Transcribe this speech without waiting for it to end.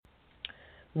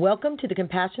Welcome to the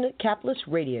Compassionate Capitalist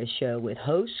Radio Show with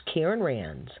host Karen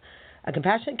Rands. A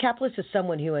compassionate capitalist is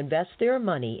someone who invests their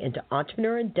money into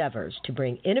entrepreneur endeavors to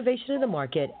bring innovation to the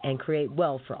market and create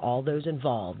wealth for all those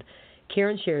involved.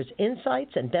 Karen shares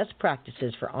insights and best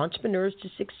practices for entrepreneurs to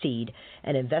succeed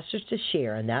and investors to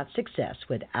share in that success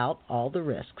without all the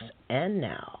risks. And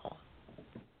now,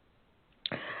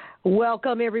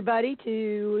 welcome everybody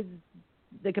to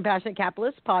the Compassionate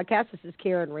Capitalist podcast. This is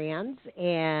Karen Rands,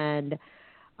 and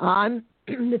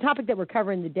the topic that we're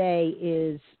covering today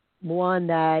is one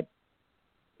that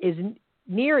is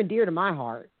near and dear to my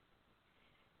heart.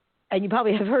 And you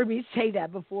probably have heard me say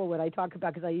that before when I talk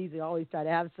about, because I usually always try to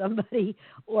have somebody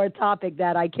or a topic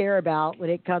that I care about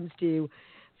when it comes to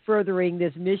furthering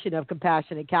this mission of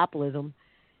compassionate capitalism.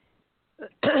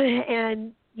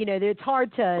 And, you know, it's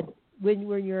hard to, when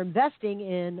you're investing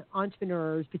in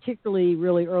entrepreneurs, particularly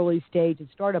really early stage and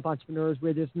startup entrepreneurs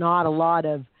where there's not a lot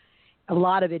of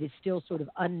it is still sort of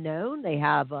unknown. They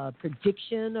have a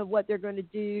prediction of what they're going to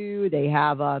do. They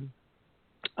have a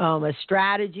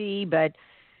strategy, but,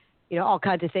 you know, all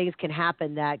kinds of things can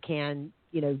happen that can,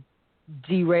 you know,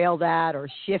 derail that or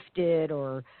shift it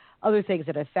or other things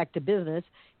that affect a business.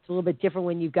 It's a little bit different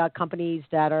when you've got companies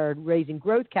that are raising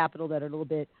growth capital that are a little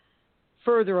bit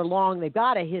further along. They've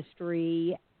got a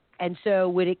history. And so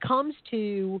when it comes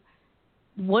to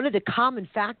one of the common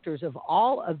factors of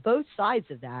both sides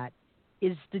of that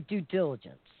is the due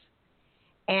diligence.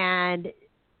 And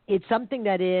it's something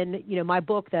that in, you know, my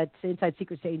book that's Inside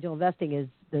Secrets to Angel Investing is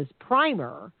this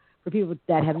primer for people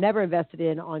that have never invested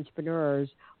in entrepreneurs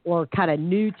or kind of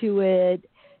new to it,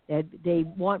 that they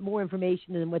want more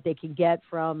information than what they can get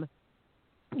from,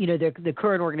 you know, the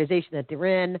current organization that they're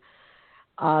in.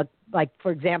 Like,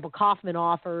 for example, Kaufman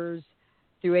offers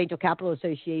through Angel Capital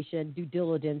Association due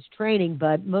diligence training,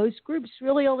 but most groups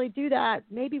really only do that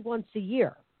maybe once a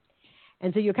year.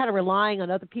 And so you're kind of relying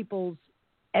on other people's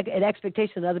an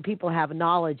expectation that other people have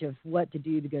knowledge of what to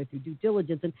do to go through due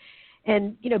diligence.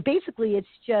 And you know, basically it's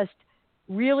just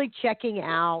really checking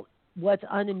out what's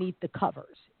underneath the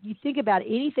covers. You think about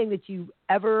anything that you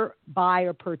ever buy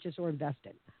or purchase or invest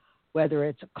in, whether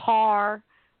it's a car,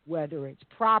 whether it's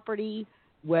property,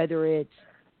 whether it's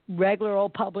regular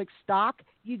old public stock,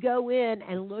 you go in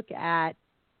and look at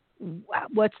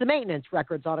what's the maintenance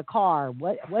records on a car,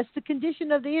 what's the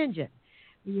condition of the engine.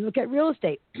 When you look at real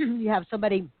estate, you have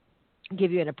somebody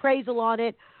give you an appraisal on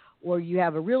it, or you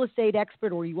have a real estate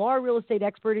expert, or you are a real estate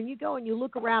expert, and you go and you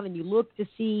look around and you look to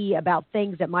see about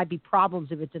things that might be problems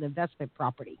if it's an investment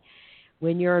property.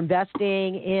 When you're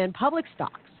investing in public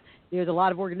stocks, there's a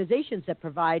lot of organizations that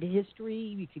provide history.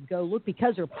 You can go look,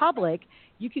 because they're public,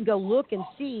 you can go look and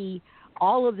see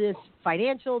all of this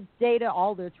financial data,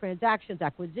 all their transactions,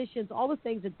 acquisitions, all the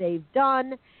things that they've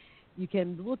done. You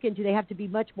can look into, they have to be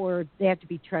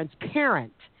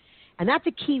transparent. And that's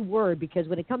a key word, because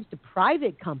when it comes to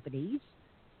private companies,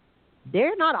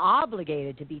 they're not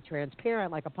obligated to be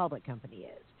transparent like a public company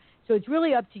is. So it's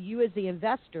really up to you as the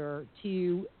investor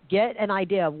to get an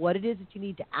idea of what it is that you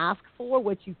need to ask for,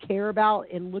 what you care about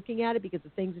in looking at it, because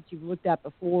of things that you've looked at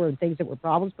before and things that were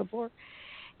problems before,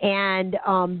 and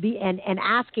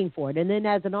asking for it. And then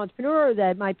as an entrepreneur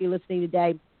that might be listening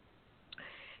today,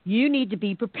 you need to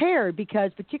be prepared, because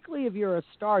particularly if you're a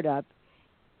startup,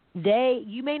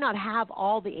 you may not have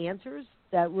all the answers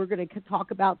that we're going to talk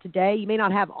about today. You may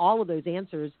not have all of those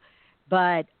answers,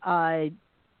 but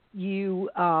you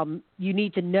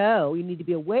need to know, you need to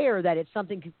be aware that it's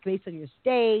something based on your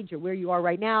stage or where you are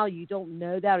right now. You don't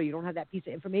know that, or you don't have that piece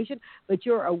of information, but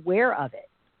you're aware of it.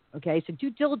 Okay, so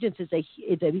due diligence is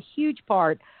a huge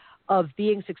part of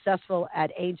being successful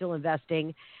at angel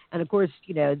investing. And of course,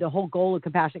 you know, the whole goal of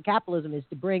compassionate capitalism is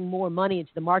to bring more money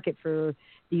into the market for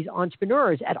these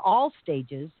entrepreneurs at all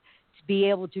stages to be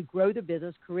able to grow the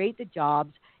business, create the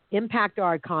jobs, impact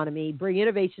our economy, bring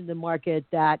innovation to the market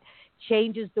that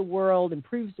changes the world,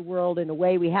 improves the world in a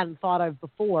way we hadn't thought of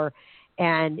before.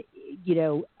 And, you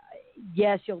know,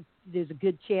 yes, there's a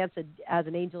good chance that as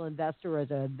an angel investor or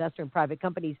as an investor in private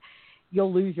companies,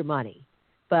 you'll lose your money.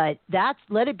 But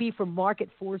let it be from market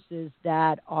forces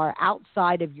that are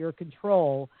outside of your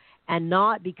control, and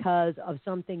not because of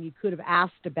something you could have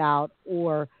asked about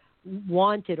or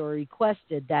wanted or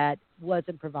requested that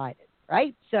wasn't provided,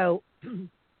 right? So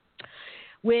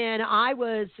when I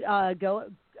was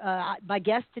my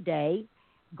guest today,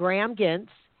 Graham Gintz,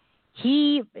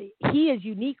 he is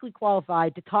uniquely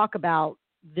qualified to talk about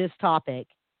this topic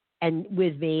and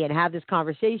with me and have this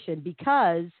conversation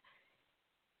because,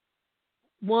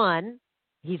 one,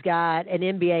 he's got an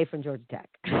MBA from Georgia Tech.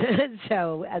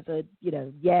 So as a,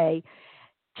 yay.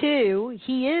 2,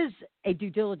 he is a due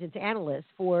diligence analyst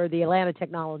for the Atlanta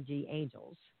Technology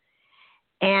Angels.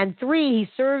 And 3, he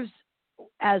serves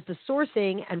as the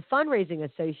sourcing and fundraising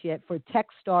associate for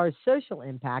Techstars Social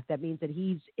Impact. That means that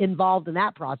he's involved in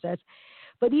that process.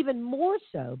 But even more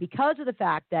so, because of the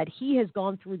fact that he has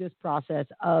gone through this process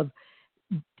of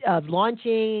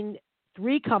launching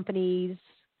 3 companies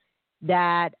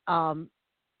that or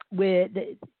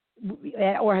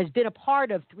has been a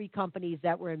part of 3 companies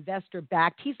that were investor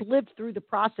backed. He's lived through the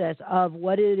process of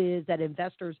what it is that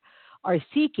investors are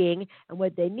seeking and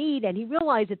what they need, and he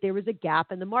realized that there was a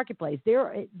gap in the marketplace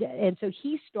there, and so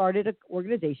he started an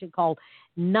organization called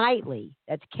Knightly.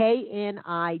 That's KNIGHTLEY,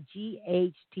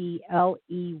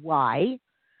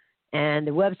 and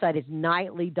the website is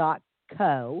knightly.co,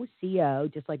 co,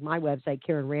 just like my website,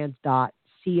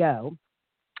 KarenRands.co,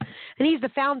 and he's the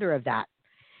founder of that.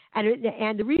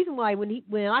 And the reason why, when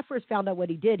I first found out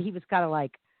what he did, he was kind of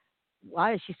like,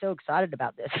 why is she so excited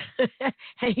about this? And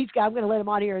I'm going to let him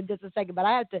on here in just a second, but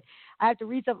I have to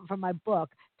read something from my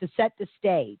book to set the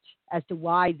stage as to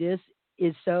why this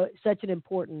is such an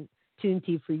important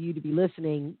opportunity for you to be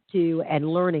listening to and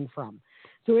learning from.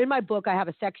 So in my book, I have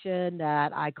a section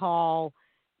that I call,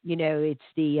 it's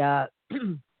the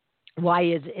why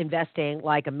is investing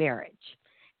like a marriage,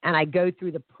 and I go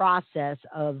through the process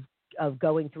of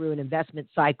going through an investment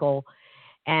cycle.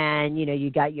 And, you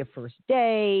got your first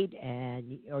date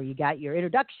or you got your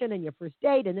introduction and your first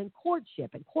date, and then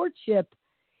courtship. And courtship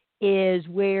is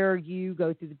where you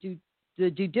go through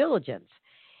the due diligence.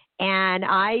 And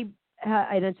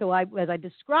so as I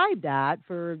describe that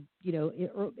for,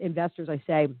 investors, I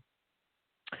say,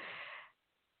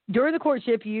 during the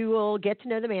courtship, you will get to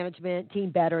know the management team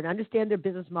better and understand their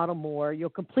business model more. You'll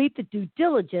complete the due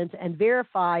diligence and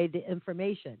verify the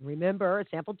information. Remember, a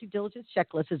sample due diligence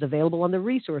checklist is available on the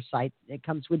resource site. It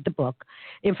comes with the book.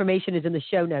 Information is in the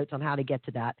show notes on how to get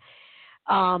to that.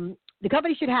 The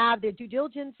company should have their due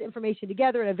diligence information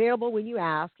together and available when you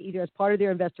ask, either as part of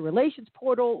their investor relations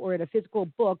portal or in a physical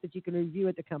book that you can review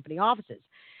at the company offices.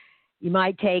 You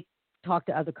might talk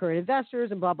to other current investors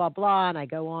and blah, blah, blah, and I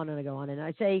go on and I go on, and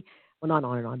I say, well, not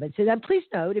on and on, but so then please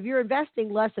note, if you're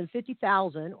investing less than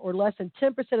 $50,000 or less than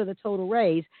 10% of the total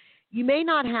raise, you may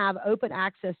not have open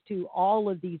access to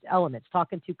all of these elements,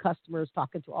 talking to customers,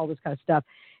 talking to all this kind of stuff.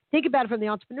 Think about it from the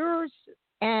entrepreneur's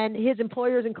and his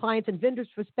employers and clients and vendors'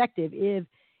 perspective. If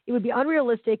it would be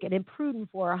unrealistic and imprudent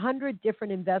for 100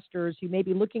 different investors who may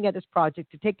be looking at this project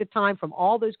to take the time from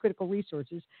all those critical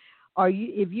resources,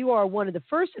 if you are one of the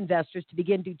first investors to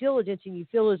begin due diligence and you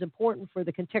feel it is important for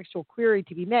the contextual query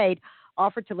to be made,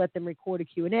 offer to let them record a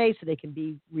Q&A so they can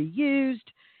be reused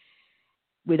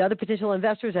with other potential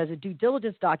investors as a due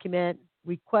diligence document.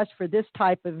 Request for this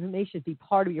type of information to be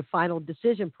part of your final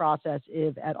decision process,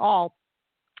 if at all.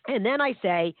 And then I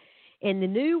say, in the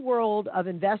new world of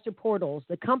investor portals,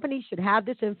 the company should have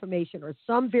this information or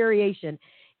some variation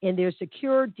in their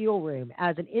secure deal room.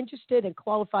 As an interested and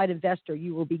qualified investor,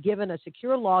 you will be given a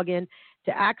secure login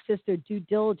to access their due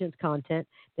diligence content.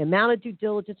 The amount of due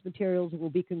diligence materials will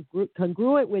be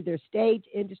congruent with their stage,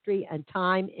 industry, and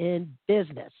time in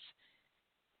business.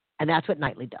 And that's what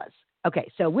Knightly does.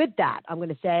 Okay, so with that, I'm going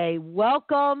to say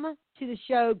welcome to the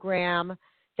show, Graham.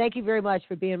 Thank you very much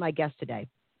for being my guest today.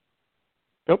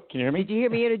 Oh, can you hear me? Did you hear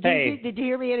me introduce you? Did you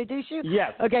hear me introduce you?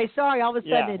 Yes. Okay, sorry. All of a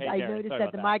sudden, Hey, I noticed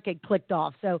that the mic had clicked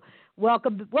off. So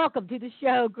welcome to the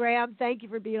show, Graham. Thank you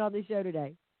for being on the show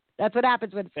today. That's what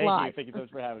happens when it's live. Thank you so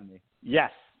much for having me.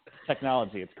 Yes,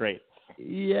 technology. It's great.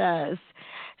 Yes.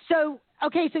 So,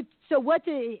 okay, so what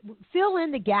to fill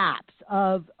in the gaps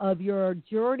of your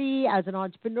journey as an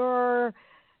entrepreneur?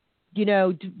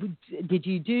 Did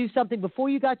you do something before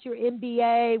you got your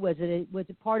MBA? Was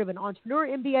it part of an entrepreneur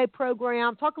MBA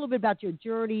program? Talk a little bit about your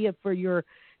journey to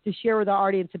share with our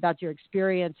audience about your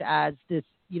experience as this,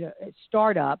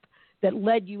 startup that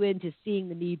led you into seeing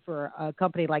the need for a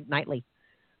company like Knightly.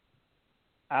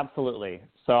 Absolutely.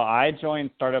 So I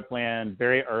joined Startup Land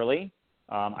very early.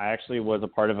 I actually was a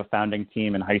part of a founding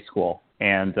team in high school,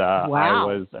 and Wow. I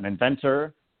was an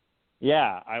inventor.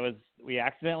 Yeah, we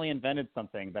accidentally invented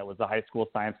something that was a high school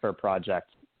science fair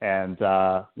project. And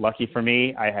lucky for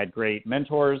me, I had great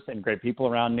mentors and great people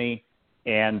around me.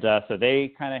 And so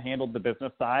they kind of handled the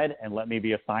business side and let me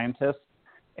be a scientist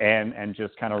and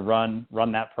just kind of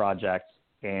run that project.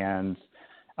 And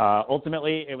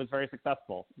ultimately, it was very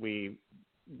successful. We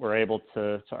were able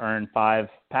to earn 5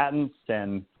 patents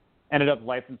and ended up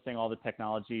licensing all the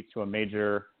technology to a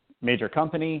major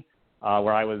company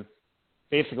where I was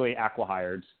basically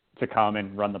acqui-hired to come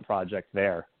and run the project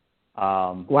there.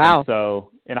 Wow.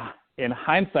 So in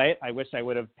hindsight, I wish I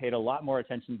would have paid a lot more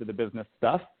attention to the business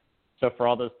stuff. So for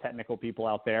all those technical people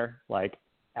out there, like,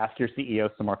 ask your CEO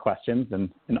some more questions and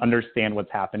understand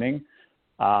what's happening.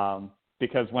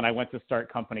 Because when I went to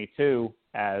start Company 2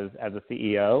 as a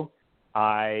CEO,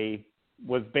 I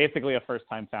was basically a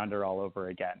first-time founder all over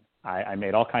again. I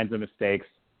made all kinds of mistakes,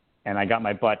 and I got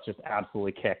my butt just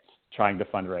absolutely kicked trying to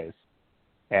fundraise.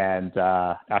 And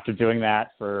after doing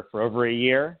that for over a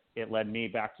year, it led me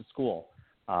back to school,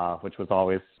 which was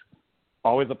always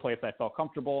a place I felt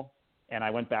comfortable. And I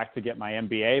went back to get my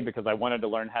MBA because I wanted to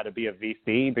learn how to be a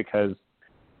VC, because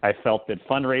I felt that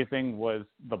fundraising was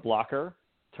the blocker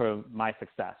to my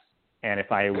success. And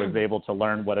if I was able to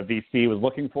learn what a VC was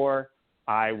looking for,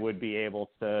 I would be able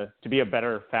to be a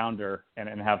better founder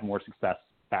and have more success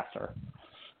faster.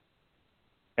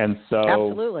 And so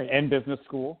Absolutely. in business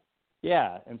school,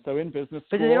 in business school.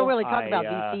 But they don't really talk about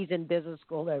VCs in business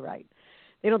school, though, right?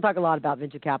 They don't talk a lot about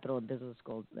venture capital in business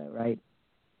schools, though, right?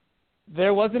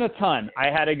 There wasn't a ton. I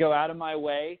had to go out of my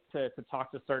way to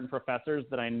talk to certain professors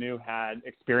that I knew had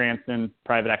experience in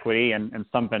private equity and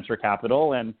some venture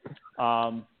capital. And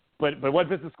but what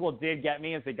business school did get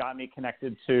me is it got me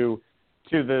connected to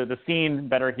the scene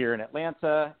better here in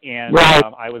Atlanta. And right.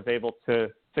 I was able to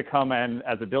come in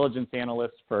as a diligence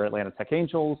analyst for Atlanta Tech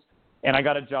Angels. And I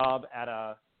got a job at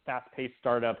a fast-paced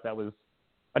startup that was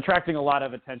attracting a lot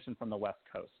of attention from the West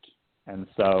Coast. And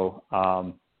so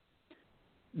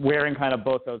wearing kind of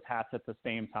both those hats at the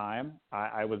same time,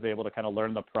 I was able to kind of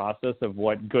learn the process of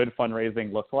what good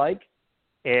fundraising looked like,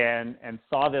 and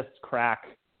saw this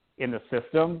crack in the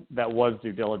system that was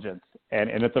due diligence. And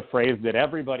it's a phrase that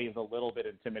everybody is a little bit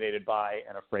intimidated by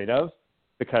and afraid of,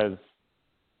 because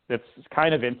it's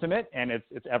kind of intimate, and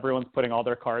it's everyone's putting all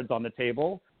their cards on the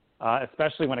table,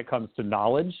 especially when it comes to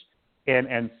knowledge.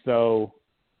 And so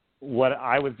what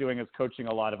I was doing is coaching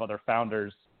a lot of other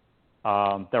founders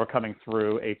that were coming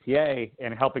through APA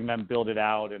and helping them build it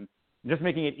out and just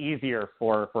making it easier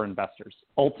for investors.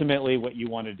 Ultimately, what you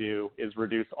want to do is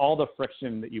reduce all the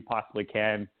friction that you possibly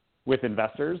can with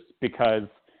investors, because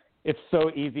it's so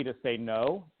easy to say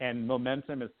no, and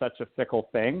momentum is such a fickle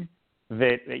thing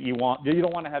that you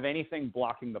don't want to have anything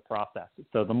blocking the process.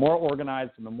 So the more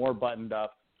organized and the more buttoned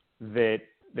up that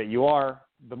you are,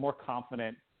 the more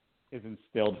confident is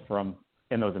instilled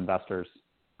in those investors.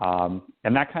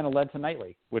 And that kind of led to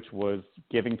Nightly, which was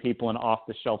giving people an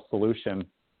off-the-shelf solution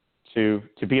to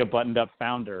be a buttoned-up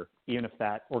founder, even if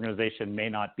that organization may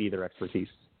not be their expertise.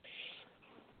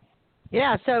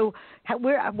 Yeah, so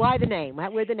why the name?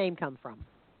 Where'd the name come from?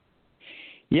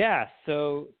 Yeah,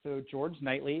 so George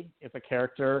Knightley is a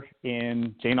character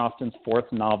in Jane Austen's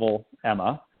fourth novel,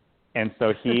 Emma. And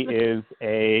so he is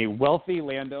a wealthy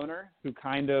landowner who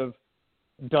kind of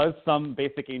does some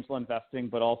basic angel investing,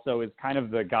 but also is kind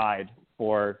of the guide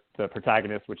for the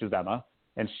protagonist, which is Emma.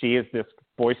 And she is this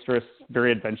boisterous,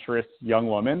 very adventurous young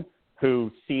woman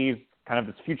who sees kind of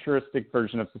this futuristic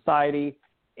version of society.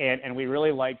 And we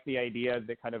really liked the idea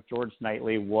that kind of George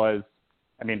Knightley was,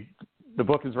 I mean, the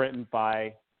book is written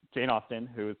by Jane Austen,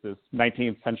 who is this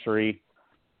 19th century,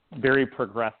 very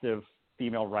progressive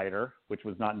female writer, which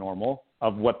was not normal,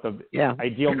 of what the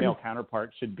ideal male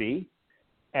counterpart should be.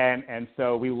 And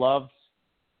so we loved,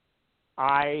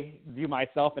 I view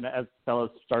myself and as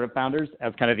fellow startup founders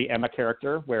as kind of the Emma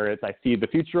character, whereas I see the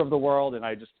future of the world and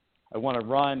I want to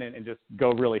run and just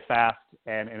go really fast.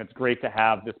 And it's great to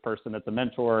have this person that's a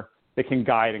mentor that can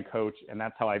guide and coach. And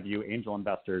that's how I view angel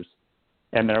investors.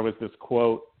 And there was this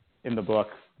quote in the book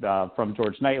from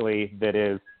George Knightley that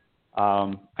is,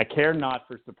 I care not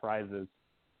for surprises.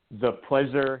 The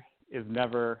pleasure is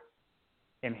never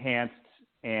enhanced,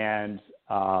 and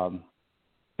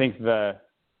think the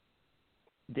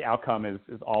outcome is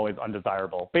always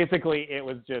undesirable. Basically, it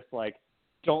was just like,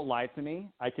 don't lie to me.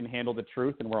 I can handle the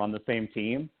truth, and we're on the same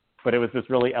team. But it was this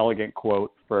really elegant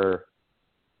quote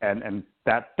and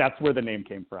that's where the name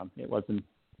came from. It wasn't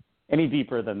any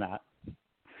deeper than that.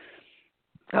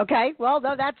 Okay, well,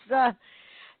 no, that's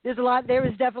there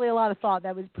was definitely a lot of thought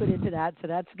that was put into that, so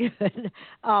that's good.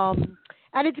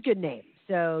 And it's a good name,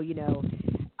 so you're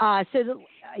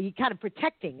kind of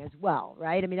protecting as well,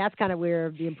 right? I mean, that's kind of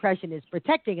where the impression is,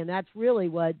 protecting, and that's really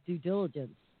what due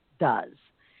diligence does.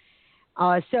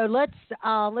 So let's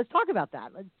talk about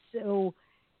that. So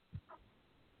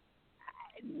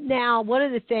now, one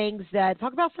of the things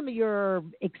talk about some of your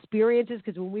experiences,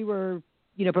 because when we were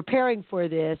preparing for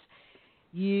this,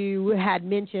 you had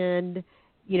mentioned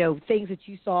things that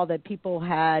you saw that people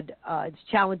had,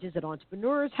 challenges that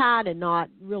entrepreneurs had, and not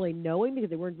really knowing because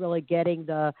they weren't really getting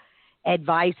the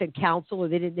advice and counsel, or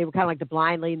they were kind of like the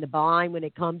blind leading the blind when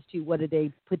it comes to what do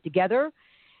they put together.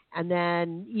 And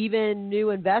then even new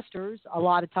investors, a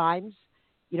lot of times,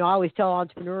 I always tell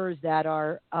entrepreneurs that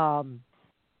are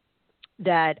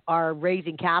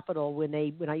raising capital when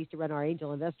I used to run our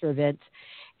angel investor events,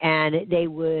 and they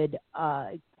would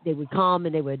come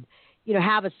and they would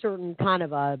have a certain kind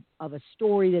of a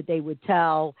story that they would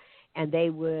tell, and they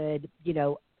would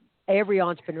every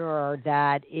entrepreneur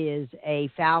that is a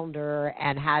founder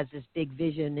and has this big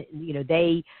vision,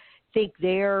 they think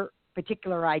their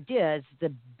particular idea is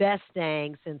the best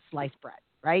thing since sliced bread,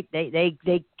 right?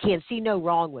 They can't see no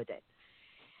wrong with it.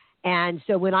 And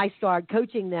so when I start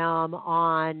coaching them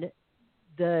on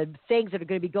the things that are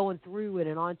going to be going through in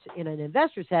an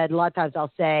investor's head, a lot of times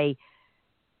I'll say,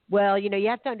 well, you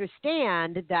have to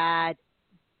understand that,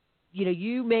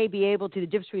 you may be able to, the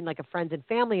difference between like a friends and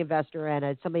family investor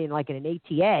and somebody like in an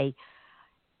ATA,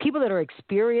 people that are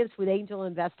experienced with angel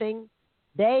investing,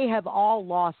 they have all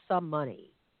lost some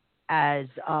money as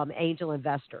angel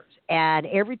investors. And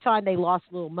every time they lost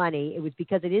a little money, it was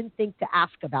because they didn't think to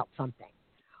ask about something,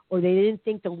 or they didn't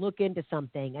think to look into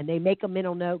something, and they make a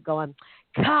mental note going,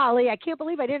 golly, I can't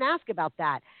believe I didn't ask about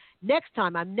that. Next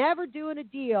time, I'm never doing a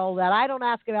deal that I don't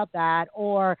ask about that,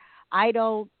 or I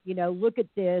don't, look at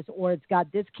this, or it's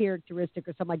got this characteristic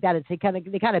or something like that. It's they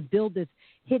kind of build this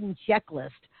hidden checklist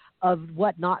of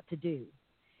what not to do.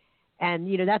 And,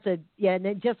 and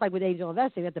then just like with angel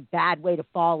investing, that's a bad way to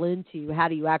fall into how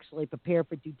do you actually prepare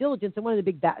for due diligence. And one of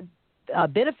the big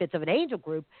benefits of an angel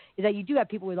group is that you do have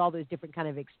people with all those different kind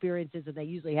of experiences, and they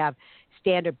usually have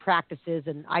standard practices,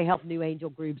 and I help new angel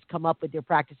groups come up with their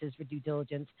practices for due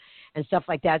diligence and stuff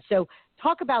like that. So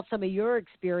talk about some of your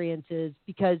experiences,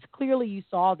 because clearly you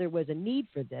saw there was a need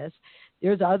for this.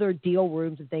 There's other deal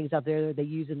rooms and things out there that they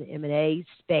use in the M&A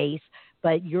space,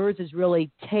 but yours is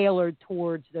really tailored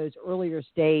towards those earlier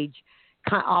stage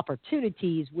kind of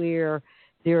opportunities where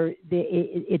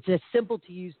it's a simple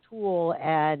to use tool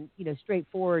and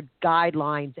straightforward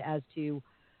guidelines as to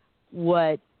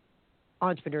what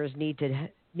entrepreneurs need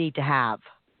to have.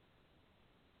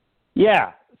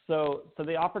 Yeah. So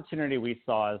the opportunity we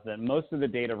saw is that most of the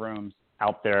data rooms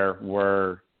out there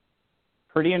were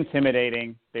pretty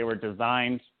intimidating. They were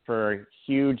designed for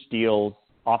huge deals,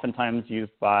 oftentimes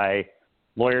used by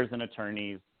lawyers and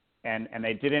attorneys, and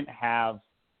they didn't have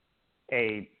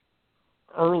a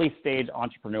early stage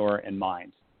entrepreneur in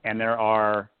mind. And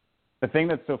the thing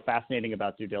that's so fascinating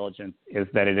about due diligence is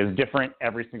that it is different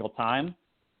every single time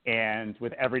and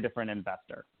with every different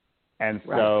investor. And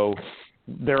so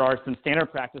there are some standard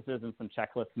practices and some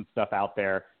checklists and stuff out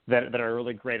there that are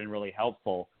really great and really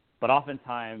helpful. But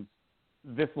oftentimes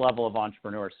this level of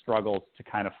entrepreneur struggles to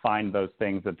kind of find those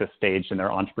things at this stage in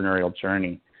their entrepreneurial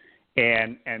journey.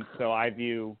 And so I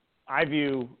view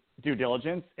due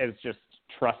diligence as just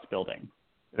trust building.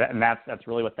 And that's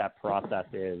really what that process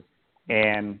is.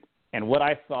 And what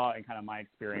I saw in kind of my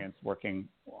experience working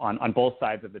on both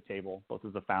sides of the table, both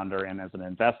as a founder and as an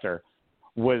investor,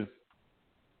 was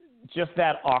just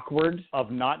that awkward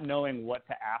of not knowing what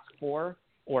to ask for,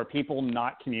 or people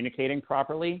not communicating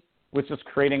properly, was just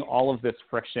creating all of this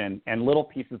friction and little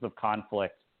pieces of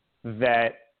conflict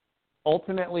that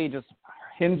ultimately just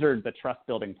hindered the trust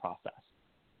building process.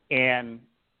 And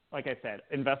like I said,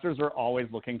 investors are always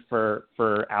looking for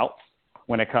outs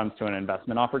when it comes to an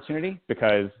investment opportunity,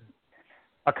 because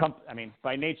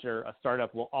by nature, a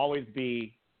startup will always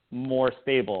be more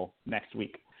stable next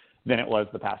week than it was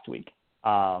the past week.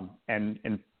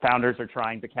 And founders are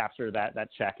trying to capture that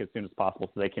check as soon as possible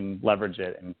so they can leverage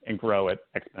it and grow at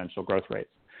exponential growth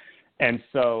rates. And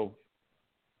so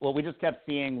what we just kept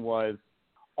seeing was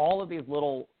all of these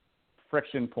little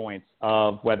friction points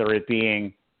of whether it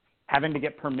being having to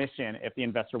get permission if the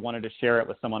investor wanted to share it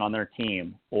with someone on their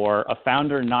team, or a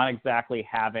founder not exactly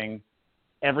having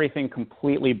everything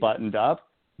completely buttoned up,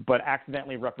 but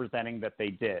accidentally representing that they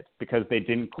did because they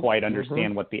didn't quite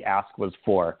understand what the ask was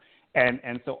for. And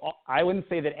so I wouldn't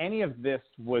say that any of this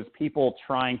was people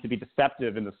trying to be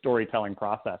deceptive in the storytelling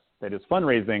process that is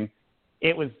fundraising.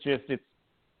 It was just,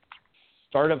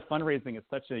 startup fundraising is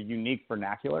such a unique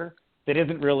vernacular that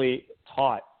isn't really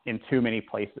taught in too many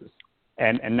places.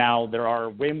 And now there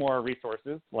are way more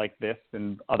resources like this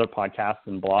and other podcasts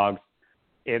and blogs.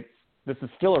 This is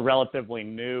still a relatively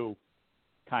new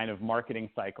kind of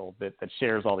marketing cycle that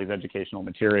shares all these educational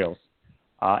materials.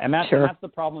 And that's the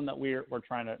problem that we're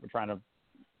trying to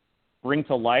bring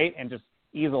to light and just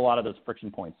ease a lot of those friction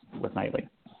points with Nightly.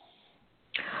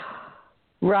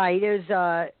 Right.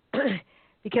 There's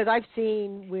because I've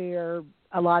seen where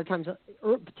a lot of times,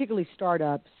 particularly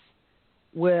startups,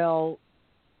 will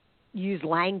use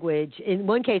language. In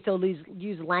one case, they'll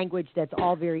use language that's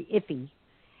all very iffy,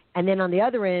 and then on the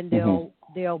other end,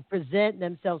 they'll present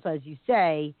themselves, as you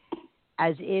say,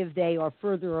 as if they are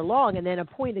further along. And then a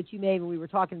point that you made when we were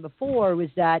talking before was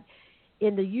that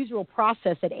in the usual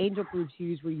process that angel groups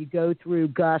use, where you go through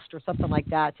GUST or something like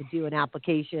that to do an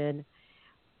application,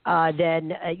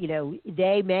 then,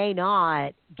 they may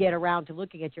not get around to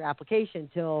looking at your application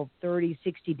until 30,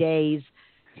 60 days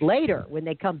later when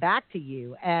they come back to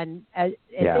you. And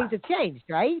things have changed,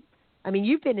 right? I mean,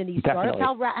 you've been in these startups.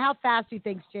 How fast do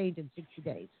things change in 60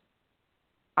 days?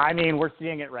 I mean, we're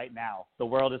seeing it right now. The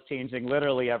world is changing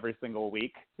literally every single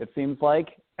week, it seems like.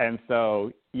 And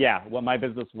so, what my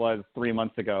business was 3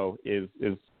 months ago is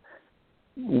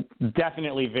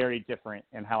definitely very different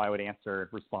in how I would answer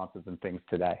responses and things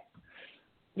today.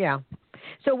 Yeah.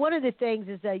 So one of the things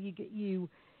is that you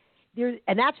there,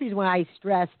 and that's the reason why I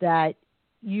stress that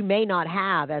you may not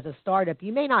have, as a startup,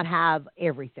 you may not have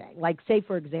everything. Like, say,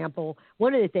 for example,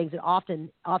 one of the things that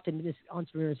often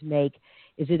entrepreneurs make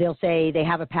is that they'll say they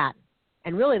have a patent,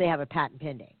 and really they have a patent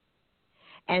pending.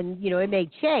 And, it may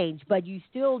change, but you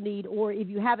still need, or if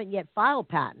you haven't yet filed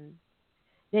patent,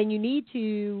 then you need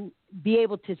to be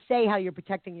able to say how you're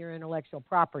protecting your intellectual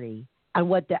property and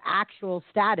what the actual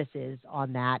status is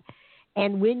on that.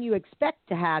 And when you expect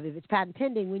to have, if it's patent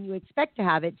pending, when you expect to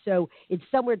have it, so it's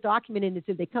somewhere documented that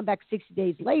if they come back 60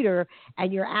 days later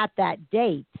and you're at that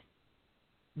date,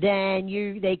 then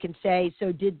they can say,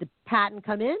 so did the patent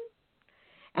come in?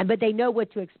 But they know what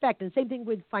to expect. And same thing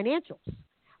with financials.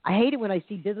 I hate it when I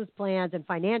see business plans and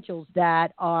financials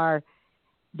that are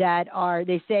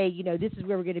they say, this is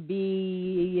where we're going to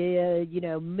be,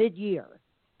 mid-year.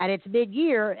 And it's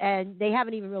mid-year and they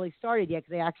haven't even really started yet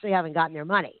because they actually haven't gotten their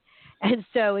money. And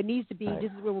so it needs to be,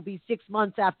 this is where we'll be 6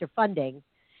 months after funding.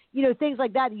 Things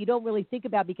like that you don't really think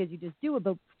about because you just do it.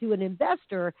 But to an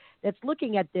investor that's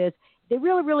looking at this, they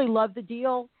really, really love the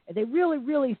deal. And they really,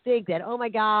 really think that, oh, my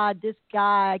God, this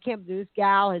gal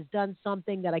has done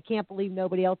something that I can't believe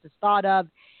nobody else has thought of.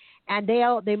 And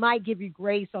they might give you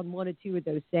grace on one or two of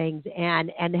those things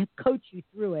and coach you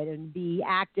through it and be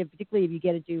active, particularly if you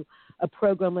get into a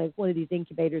program like one of these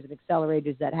incubators and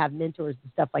accelerators that have mentors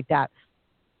and stuff like that.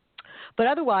 But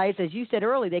otherwise, as you said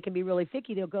earlier, they can be really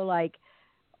picky. They'll go like,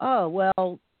 oh,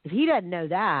 well, if he doesn't know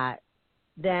that,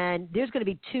 then there's going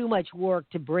to be too much work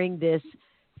to bring this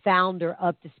founder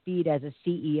up to speed as a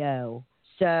CEO.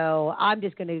 So I'm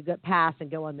just going to pass and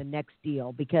go on the next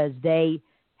deal because they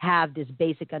have this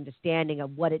basic understanding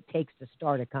of what it takes to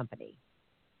start a company,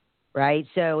 right?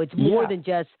 So it's more than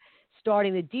just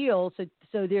starting the deal.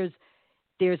 So there's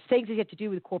things that you have to do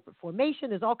with corporate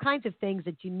formation. There's all kinds of things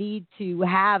that you need to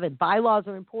have, and bylaws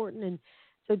are important. And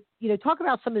so, talk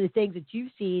about some of the things that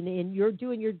you've seen in you're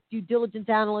doing your due diligence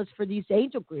analyst for these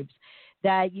angel groups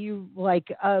that you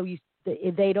like,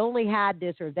 if they'd only had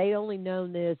this or they only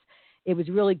known this, it was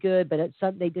really good, but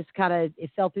they just it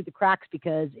fell through the cracks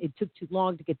because it took too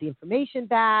long to get the information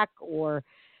back or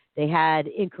they had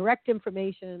incorrect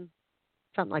information,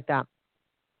 something like that.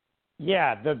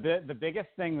 Yeah, the biggest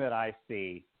thing that I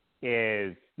see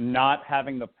is not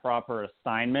having the proper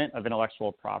assignment of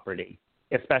intellectual property,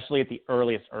 especially at the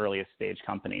earliest stage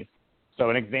companies. So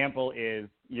an example is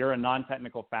you're a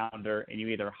non-technical founder and you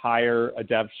either hire a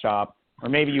dev shop or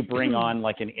maybe you bring on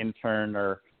like an intern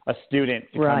or a student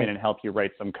to come in and help you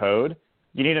write some code.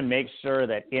 You need to make sure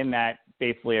that in that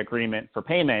basically agreement for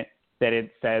payment that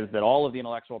it says that all of the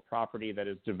intellectual property that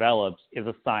is developed is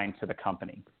assigned to the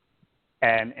company.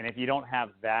 And if you don't have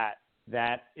that,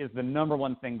 that is the number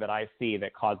one thing that I see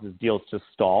that causes deals to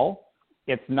stall.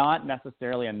 It's not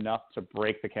necessarily enough to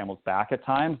break the camel's back at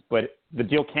times, but the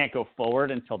deal can't go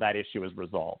forward until that issue is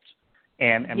resolved.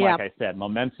 And like I said,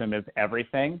 momentum is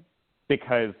everything,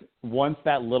 because once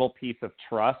that little piece of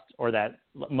trust or that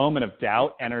moment of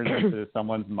doubt enters into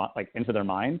someone's into their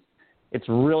minds, it's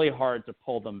really hard to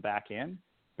pull them back in.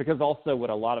 Because also what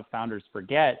a lot of founders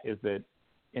forget is that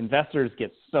investors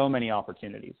get so many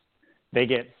opportunities. They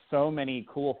get so many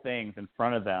cool things in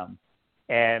front of them,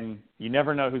 and you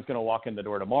never know who's going to walk in the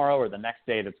door tomorrow or the next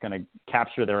day that's going to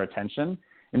capture their attention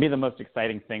and be the most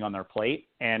exciting thing on their plate.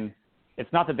 And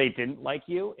it's not that they didn't like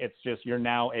you. It's just you're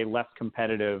now a less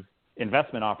competitive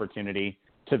investment opportunity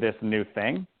to this new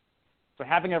thing. So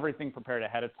having everything prepared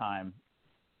ahead of time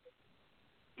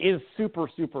is super,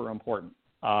 super important.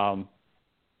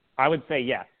 I would say,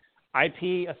 yes,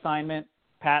 IP assignment,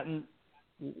 patent,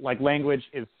 language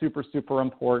is super, super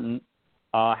important.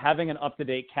 Having an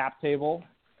up-to-date cap table,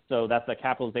 so that's a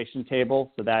capitalization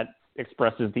table, so that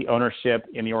expresses the ownership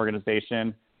in the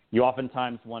organization. You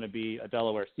oftentimes want to be a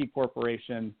Delaware C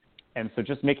corporation, and so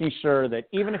just making sure that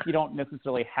even if you don't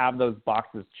necessarily have those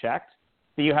boxes checked,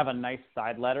 that you have a nice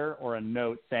side letter or a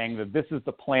note saying that this is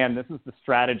the plan, this is the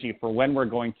strategy for when we're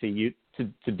going to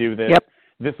do this. Yep.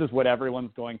 this is what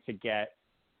everyone's going to get.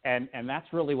 And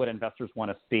that's really what investors want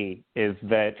to see, is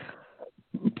that,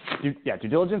 due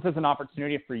diligence is an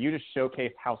opportunity for you to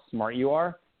showcase how smart you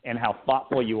are and how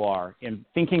thoughtful you are in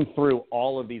thinking through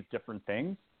all of these different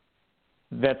things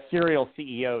that serial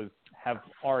CEOs have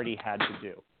already had to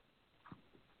do.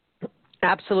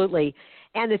 Absolutely.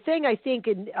 And the thing I think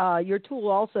your tool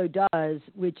also does,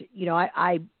 which,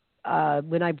 I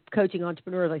when I'm coaching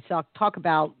entrepreneurs, I talk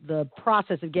about the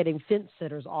process of getting fence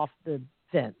sitters off the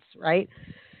fence, right?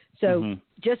 So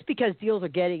just because deals are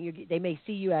they may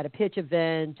see you at a pitch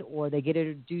event, or they get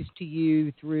introduced to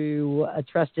you through a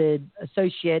trusted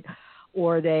associate,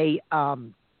 or they,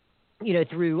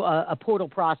 through a portal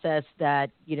process that,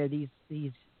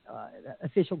 these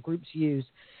official groups use.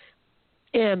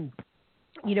 And,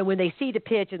 when they see the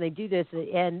pitch and they do this,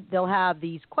 and they'll have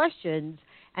these questions,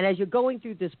 and as you're going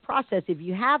through this process, if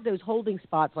you have those holding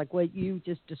spots like what you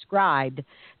just described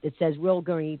that says we're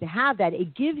going to have that,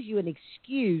 it gives you an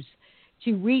excuse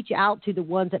to reach out to the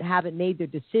ones that haven't made their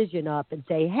decision up and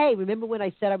say, hey, remember when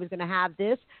I said I was going to have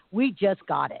this? We just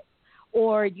got it.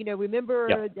 Or,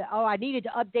 remember, I needed to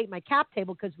update my cap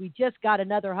table because we just got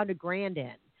another $100,000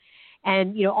 in.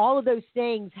 And, all of those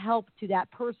things help to that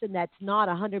person that's not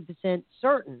 100%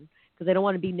 certain, because they don't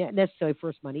want to be necessarily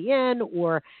first money in,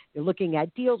 or they're looking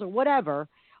at deals or whatever,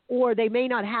 or they may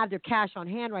not have their cash on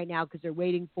hand right now because they're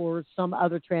waiting for some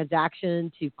other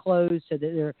transaction to close so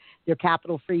that their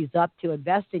capital frees up to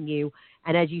invest in you.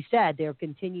 And as you said, they'll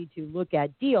continue to look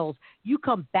at deals. You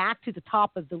come back to the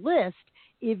top of the list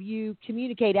if you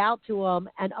communicate out to them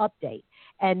an update.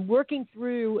 And working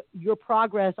through your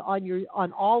progress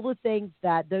on all the things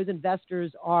that those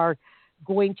investors are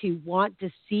going to want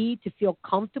to see to feel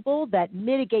comfortable, that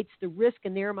mitigates the risk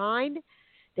in their mind.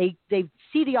 They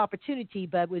see the opportunity,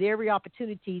 but with every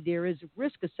opportunity, there is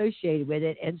risk associated with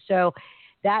it. And so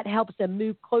that helps them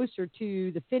move closer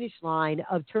to the finish line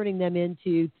of turning them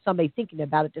into somebody thinking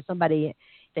about it, to somebody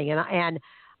thing. And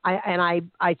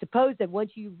I suppose that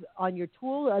once you've on your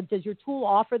tool, does your tool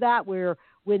offer that, where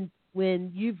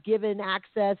when you've given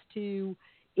access to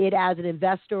it as an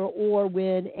investor, or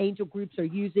when angel groups are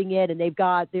using it and they've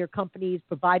got their companies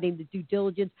providing the due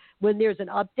diligence, when there's an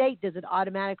update, does it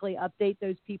automatically update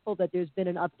those people that there's been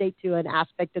an update to an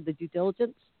aspect of the due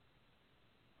diligence?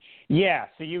 Yeah,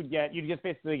 so you just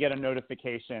basically get a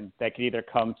notification that could either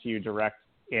come to you direct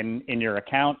in your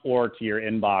account or to your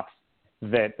inbox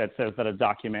that says that a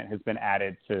document has been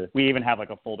added to. We even have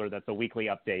like a folder that's a weekly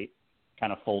update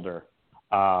kind of folder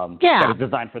that is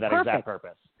designed for that exact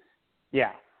purpose.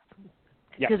 Yeah.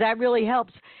 Because that really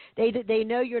helps. They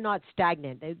know you're not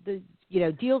stagnant.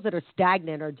 Deals that are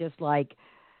stagnant are just like,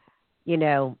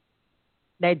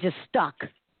 they're just stuck,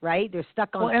 right? They're stuck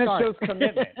on and start. It shows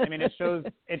commitment. I mean, it shows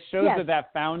yes.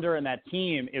 that founder and that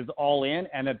team is all in,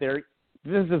 and that this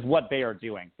is what they are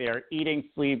doing. They are eating,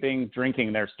 sleeping,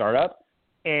 drinking their startup,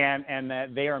 and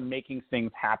that they are making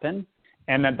things happen,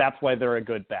 and that's why they're a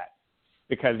good bet.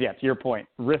 Because, to your point,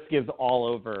 risk is all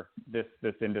over this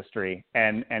industry,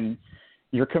 and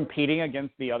you're competing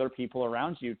against the other people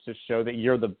around you to show that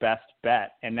you're the best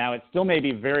bet. And now it still may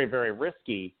be very, very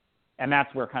risky, and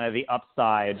that's where kind of the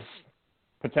upside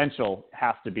potential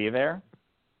has to be there.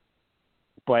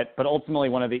 But ultimately,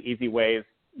 one of the easy ways,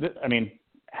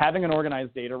 having an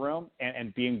organized data room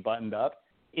and being buttoned up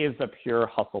is a pure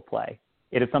hustle play.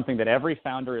 It is something that every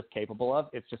founder is capable of.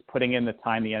 It's just putting in the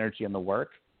time, the energy, and the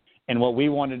work. And what we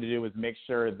wanted to do was make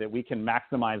sure that we can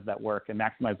maximize that work and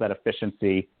maximize that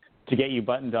efficiency to get you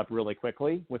buttoned up really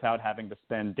quickly without having to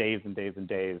spend days and days and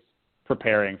days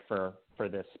preparing for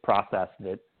this process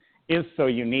that is so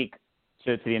unique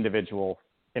to the individual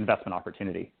investment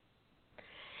opportunity.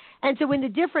 And so when the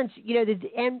difference,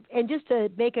 and just to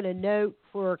make it a note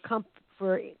for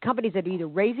companies that are either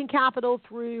raising capital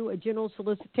through a general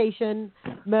solicitation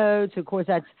mode, so of course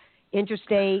that's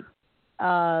interstate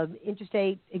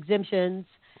exemptions,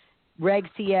 Reg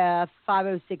CF,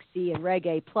 506C, and Reg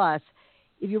A+.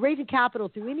 If you're raising capital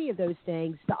through any of those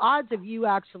things, the odds of you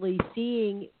actually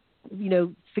seeing,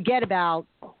 forget about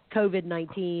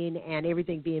COVID-19 and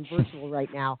everything being virtual right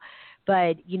now,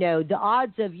 but, the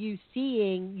odds of you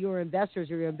seeing your investors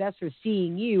or your investors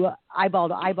seeing you eyeball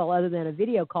to eyeball other than a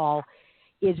video call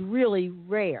is really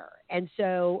rare. And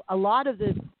so a lot of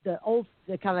the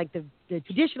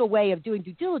traditional way of doing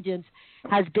due diligence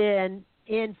has been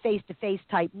in face-to-face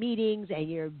type meetings, and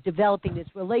you're developing this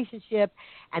relationship,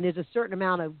 and there's a certain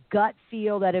amount of gut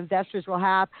feel that investors will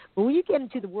have. But when you get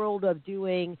into the world of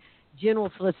doing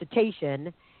general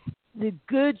solicitation, the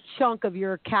good chunk of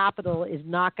your capital is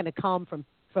not going to come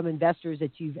from investors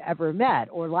that you've ever met,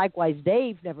 or likewise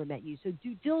they've never met you. So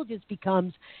due diligence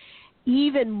becomes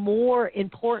even more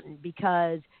important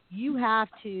because you have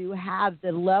to have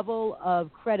the level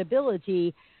of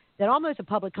credibility that almost a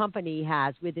public company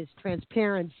has with its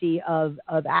transparency of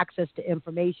access to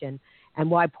information, and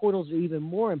why portals are even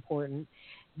more important.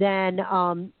 Then,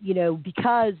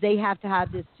 because they have to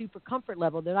have this super comfort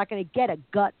level, they're not going to get a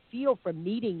gut feel from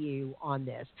meeting you on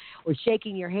this or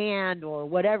shaking your hand or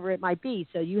whatever it might be.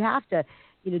 So you have to,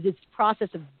 this process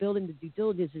of building the due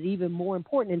diligence is even more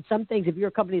important. And some things, if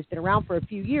your company has been around for a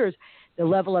few years, the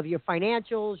level of your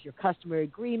financials, your customer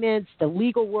agreements, the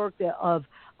legal work of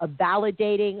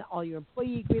validating all your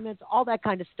employee agreements, all that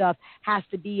kind of stuff has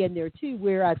to be in there too.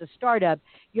 Whereas a startup,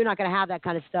 you're not going to have that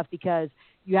kind of stuff because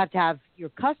you have to have your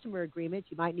customer agreements.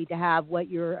 You might need to have what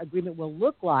your agreement will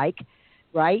look like,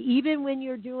 right? Even when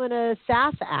you're doing a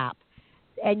SaaS app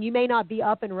and you may not be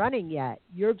up and running yet,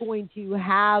 you're going to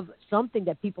have something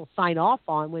that people sign off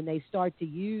on when they start to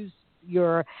use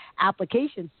your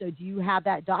application. So do you have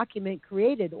that document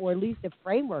created, or at least a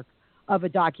framework of a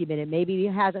document? And maybe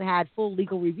it hasn't had full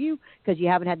legal review because you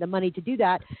haven't had the money to do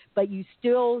that, but you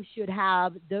still should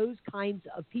have those kinds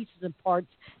of pieces and parts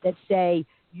that say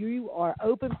you are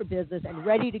open for business and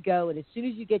ready to go. And as soon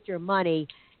as you get your money,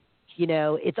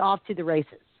 it's off to the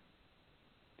races.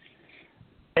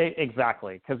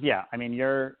 Exactly. Because,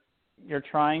 you're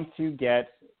trying to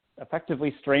get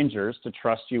effectively strangers to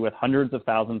trust you with hundreds of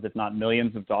thousands, if not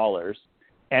millions of dollars.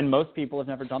 And most people have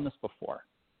never done this before.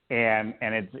 And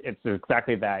it's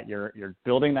exactly that. You're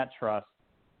building that trust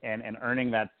and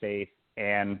earning that faith.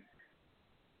 And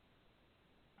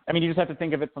you just have to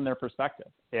think of it from their perspective.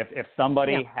 If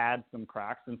somebody had some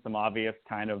cracks and some obvious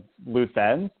kind of loose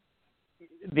ends,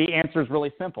 the answer is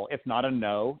really simple. It's not a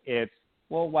no. It's,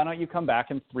 well, why don't you come back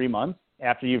in 3 months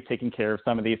after you've taken care of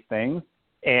some of these things,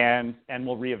 and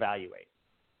we'll reevaluate.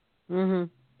 Mm-hmm.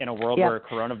 In a world where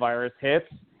coronavirus hits,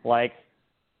 like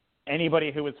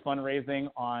anybody who was fundraising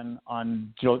on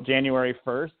January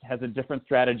 1st has a different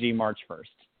strategy March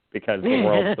 1st because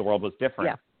the world was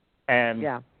different. And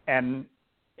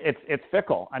it's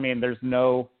fickle. There's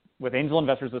no, with angel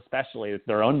investors especially, it's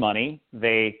their own money.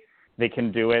 They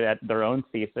can do it at their own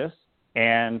thesis.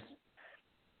 And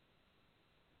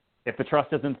if the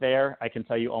trust isn't there, I can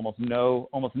tell you almost no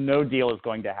deal is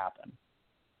going to happen.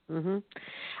 Mm-hmm.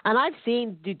 And I've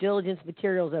seen due diligence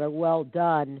materials that are well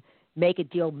done make a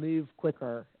deal move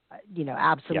quicker,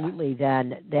 absolutely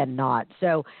than not.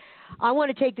 So I want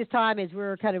to take this time as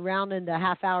we're kind of rounding the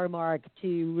half-hour mark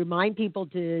to remind people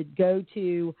to go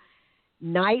to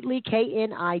Knightly,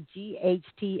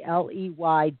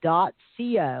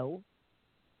 KNIGHTLEY.co,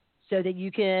 so that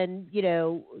you can,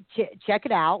 check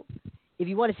it out. If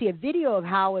you want to see a video of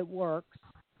how it works,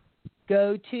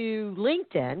 go to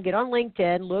LinkedIn, get on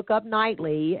LinkedIn, look up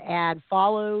Knightly, and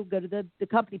go to the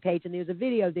company page, and there's a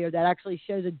video there that actually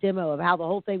shows a demo of how the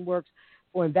whole thing works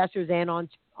for investors and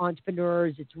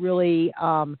entrepreneurs. It's really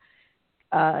quite,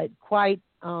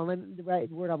 the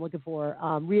right word I'm looking for,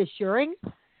 reassuring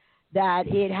that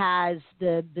it has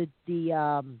the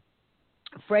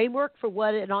framework for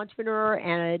what an entrepreneur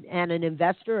and an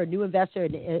investor, a new investor,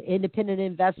 an independent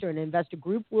investor, an investor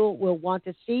group will want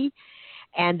to see.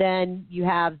 And then you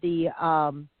have the,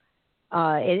 so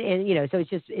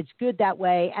it's good that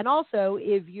way. And also,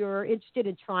 if you're interested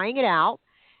in trying it out,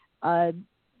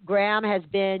 Graham has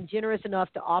been generous enough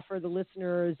to offer the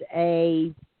listeners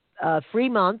a free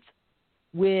month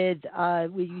with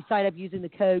you sign up using the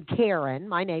code Karen,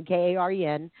 my name,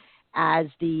 Karen, as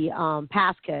the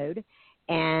passcode.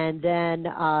 And then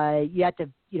you have to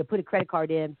put a credit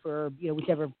card in for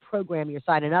whichever program you're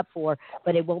signing up for,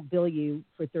 but it won't bill you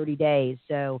for 30 days.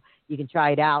 So you can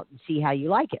try it out and see how you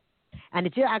like it. And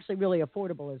it's actually really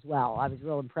affordable as well. I was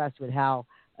real impressed with how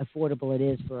affordable it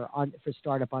is for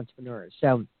startup entrepreneurs.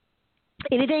 So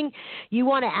anything you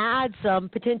want to add, some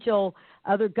potential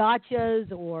other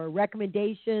gotchas or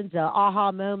recommendations,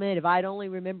 aha moment, if I'd only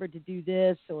remembered to do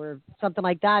this or something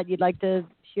like that you'd like to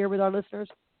share with our listeners?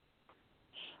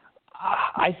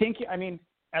 I think,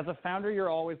 as a founder, you're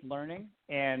always learning,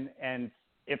 and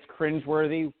it's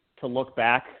cringeworthy to look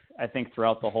back, I think,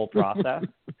 throughout the whole process.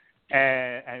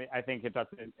 And I think it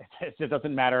just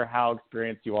doesn't matter how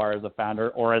experienced you are as a founder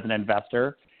or as an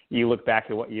investor. You look back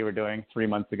at what you were doing 3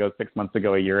 months ago, 6 months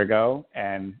ago, a year ago,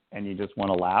 and you just want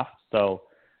to laugh. So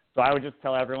I would just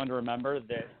tell everyone to remember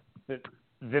that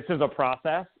this is a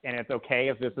process, and it's okay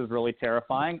if this is really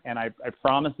terrifying. And I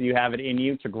promise that you have it in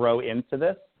you to grow into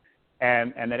this.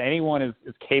 And that anyone is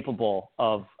capable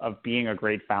of being a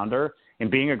great founder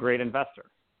and being a great investor.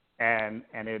 And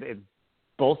it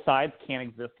both sides can't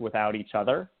exist without each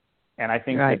other. And I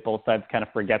think that both sides kind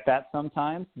of forget that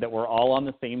sometimes, that we're all on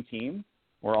the same team.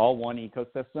 we're all one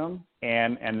ecosystem,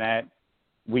 and that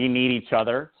we need each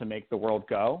other to make the world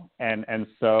go. And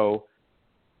so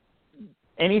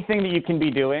anything that you can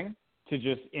be doing to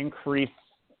just increase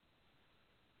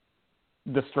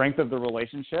the strength of the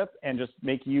relationship and just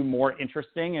make you more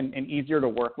interesting and easier to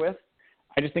work with,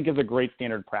 I just think is a great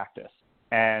standard practice.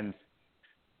 And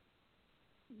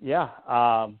yeah,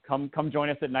 come join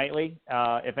us at Nightly.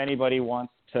 If anybody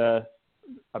wants a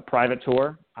private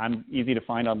tour, I'm easy to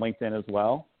find on LinkedIn as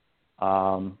well.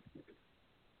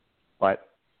 But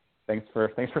thanks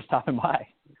for stopping by.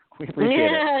 We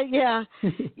appreciate it.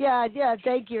 Yeah.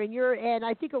 Thank you. And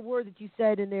I think a word that you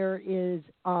said in there is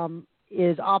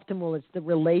optimal. It's the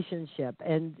relationship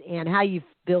and how you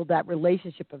build that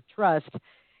relationship of trust.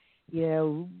 You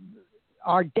know,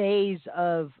 our days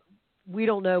of, we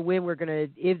don't know when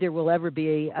if there will ever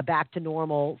be a back to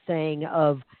normal thing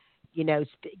of,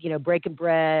 breaking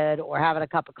bread or having a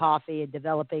cup of coffee and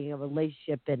developing a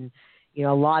relationship, and a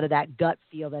lot of that gut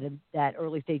feel that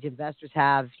early stage investors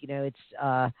have. It's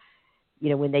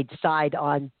when they decide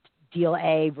on deal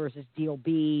A versus deal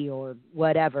B or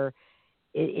whatever,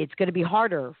 it's going to be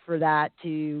harder for that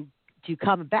to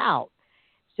come about.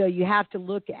 So you have to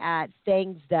look at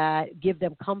things that give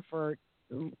them comfort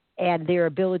and their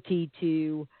ability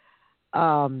to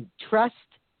trust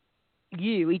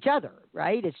each other,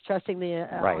 right? It's trusting the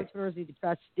entrepreneurs need to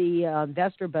trust the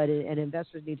investor, and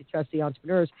investors need to trust the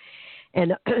entrepreneurs.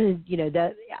 And,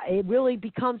 that it really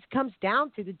comes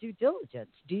down to the due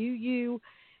diligence. Do you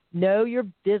know your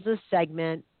business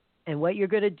segment and what you're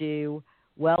going to do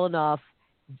well enough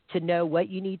to know what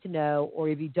you need to know? Or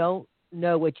if you don't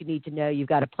know what you need to know, you've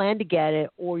got a plan to get it,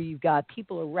 or you've got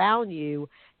people around you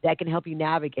that can help you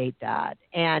navigate that.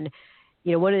 And,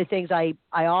 one of the things I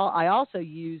also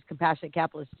use compassionate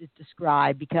capitalists to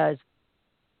describe, because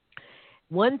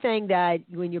one thing that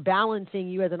when you're balancing,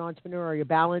 you as an entrepreneur, you're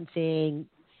balancing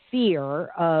fear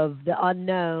of the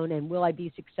unknown and will I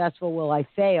be successful, will I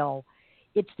fail?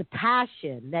 It's the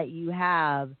passion that you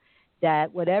have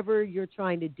that whatever you're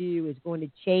trying to do is going to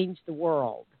change the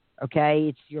world. Okay,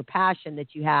 it's your passion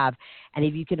that you have. And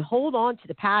if you can hold on to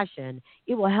the passion,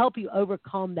 it will help you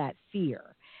overcome that fear.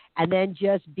 And then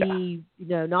just be,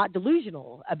 not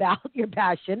delusional about your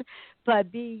passion, but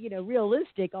be,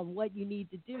 realistic on what you need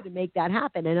to do to make that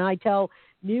happen. And I tell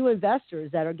new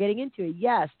investors that are getting into it,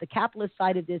 yes, the capitalist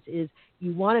side of this is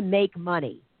you want to make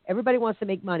money. Everybody wants to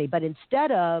make money. But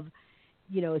instead of,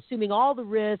 assuming all the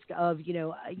risk of,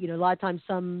 a lot of times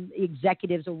some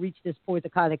executives will reach this point,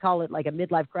 they call it like a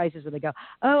midlife crisis, where they go,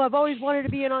 oh, I've always wanted to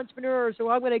be an entrepreneur, so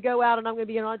I'm going to go out and I'm going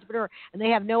to be an entrepreneur. And they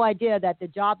have no idea that the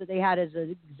job that they had as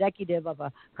an executive of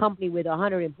a company with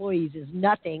 100 employees is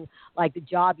nothing like the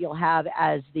job you'll have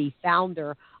as the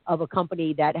founder of a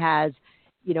company that has,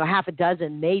 half a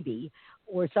dozen maybe,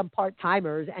 or some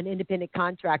part-timers and independent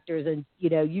contractors. And,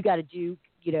 you got to do,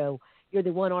 you're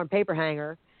the one-armed paper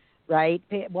hanger, right?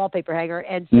 Wallpaper hanger.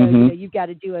 And so, you've got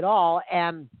to do it all.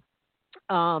 And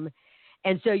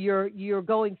so you're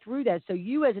going through that. So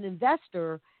you as an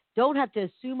investor don't have to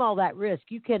assume all that risk.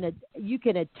 You can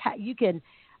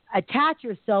attach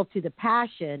yourself to the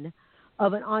passion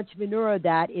of an entrepreneur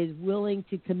that is willing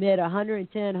to commit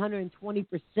 110,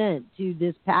 120% to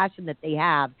this passion that they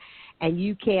have. And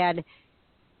you can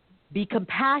be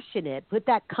compassionate, put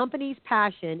that company's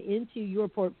passion into your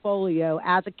portfolio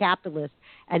as a capitalist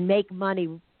and make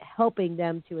money helping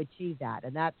them to achieve that.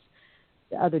 And that's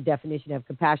the other definition of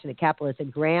compassionate capitalist. And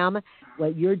Graham,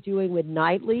 what you're doing with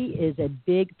Nightly is a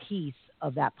big piece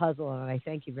of that puzzle, and I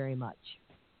thank you very much.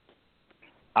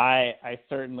 I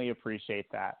certainly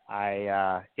appreciate that.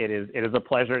 It is a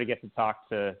pleasure to get to talk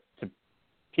to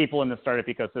people in the startup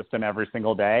ecosystem every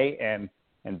single day, and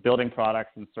building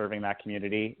products and serving that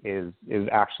community is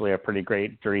actually a pretty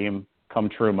great dream come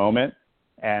true moment.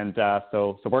 And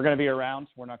so we're going to be around.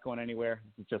 We're not going anywhere.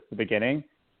 This is just the beginning.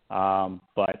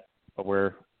 But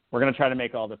we're going to try to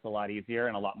make all this a lot easier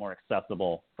and a lot more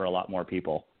accessible for a lot more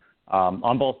people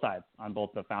on both sides, on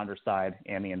both the founder side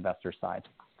and the investor side.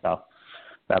 So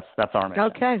that's our mission.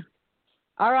 Okay.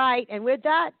 All right. And with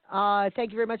that,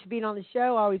 thank you very much for being on the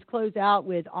show. I always close out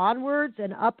with onwards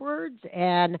and upwards.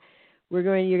 And you're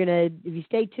going to, if you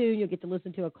stay tuned, you'll get to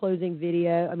listen to a closing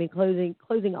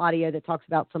audio that talks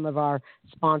about some of our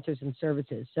sponsors and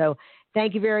services. So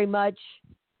thank you very much,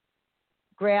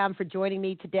 Graham, for joining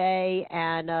me today,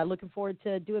 and looking forward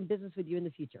to doing business with you in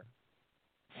the future.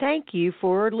 Thank you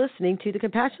for listening to the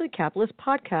Compassionate Capitalist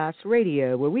Podcast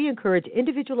Radio, where we encourage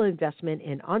individual investment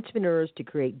in entrepreneurs to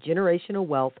create generational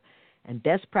wealth and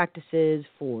best practices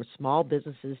for small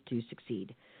businesses to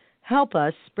succeed. Help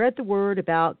us spread the word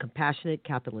about compassionate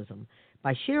capitalism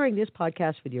by sharing this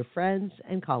podcast with your friends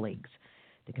and colleagues.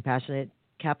 The Compassionate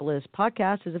Capitalist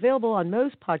podcast is available on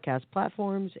most podcast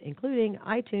platforms, including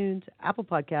iTunes, Apple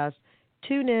Podcasts,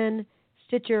 TuneIn,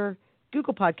 Stitcher,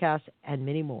 Google Podcasts, and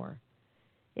many more.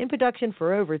 In production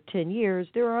for over 10 years,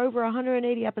 there are over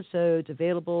 180 episodes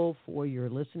available for your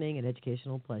listening and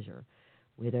educational pleasure.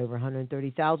 With over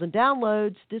 130,000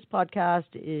 downloads, this podcast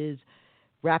is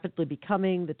rapidly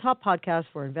becoming the top podcast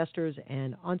for investors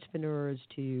and entrepreneurs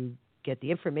to get the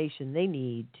information they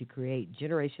need to create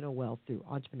generational wealth through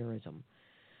entrepreneurism.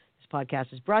 This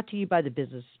podcast is brought to you by the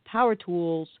Business Power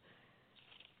Tools,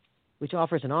 which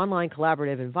offers an online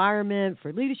collaborative environment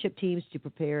for leadership teams to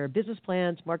prepare business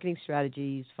plans, marketing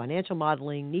strategies, financial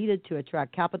modeling needed to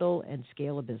attract capital and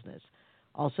scale a business.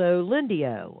 Also,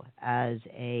 Lendio as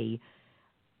a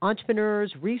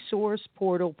entrepreneurs resource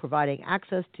portal providing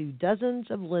access to dozens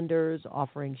of lenders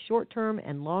offering short-term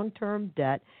and long-term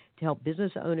debt to help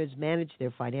business owners manage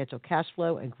their financial cash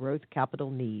flow and growth capital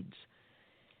needs.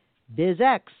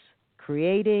 BizX,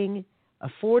 creating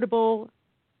affordable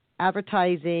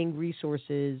advertising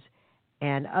resources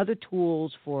and other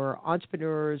tools for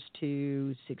entrepreneurs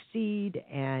to succeed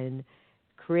and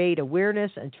create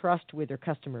awareness and trust with their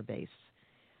customer base.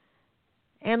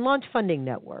 And Launch Funding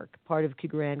Network, part of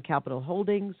Cougaran Capital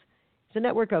Holdings. It's a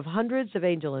network of hundreds of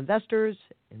angel investors,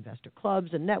 investor clubs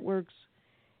and networks,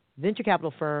 venture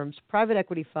capital firms, private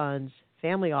equity funds,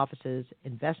 family offices,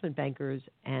 investment bankers,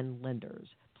 and lenders.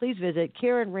 Please visit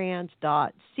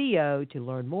KarenRands.co to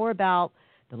learn more about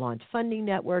the Launch Funding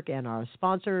Network and our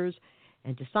sponsors,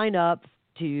 and to sign up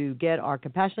to get our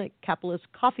Compassionate Capitalist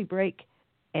coffee break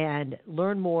and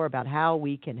learn more about how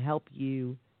we can help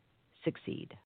you succeed.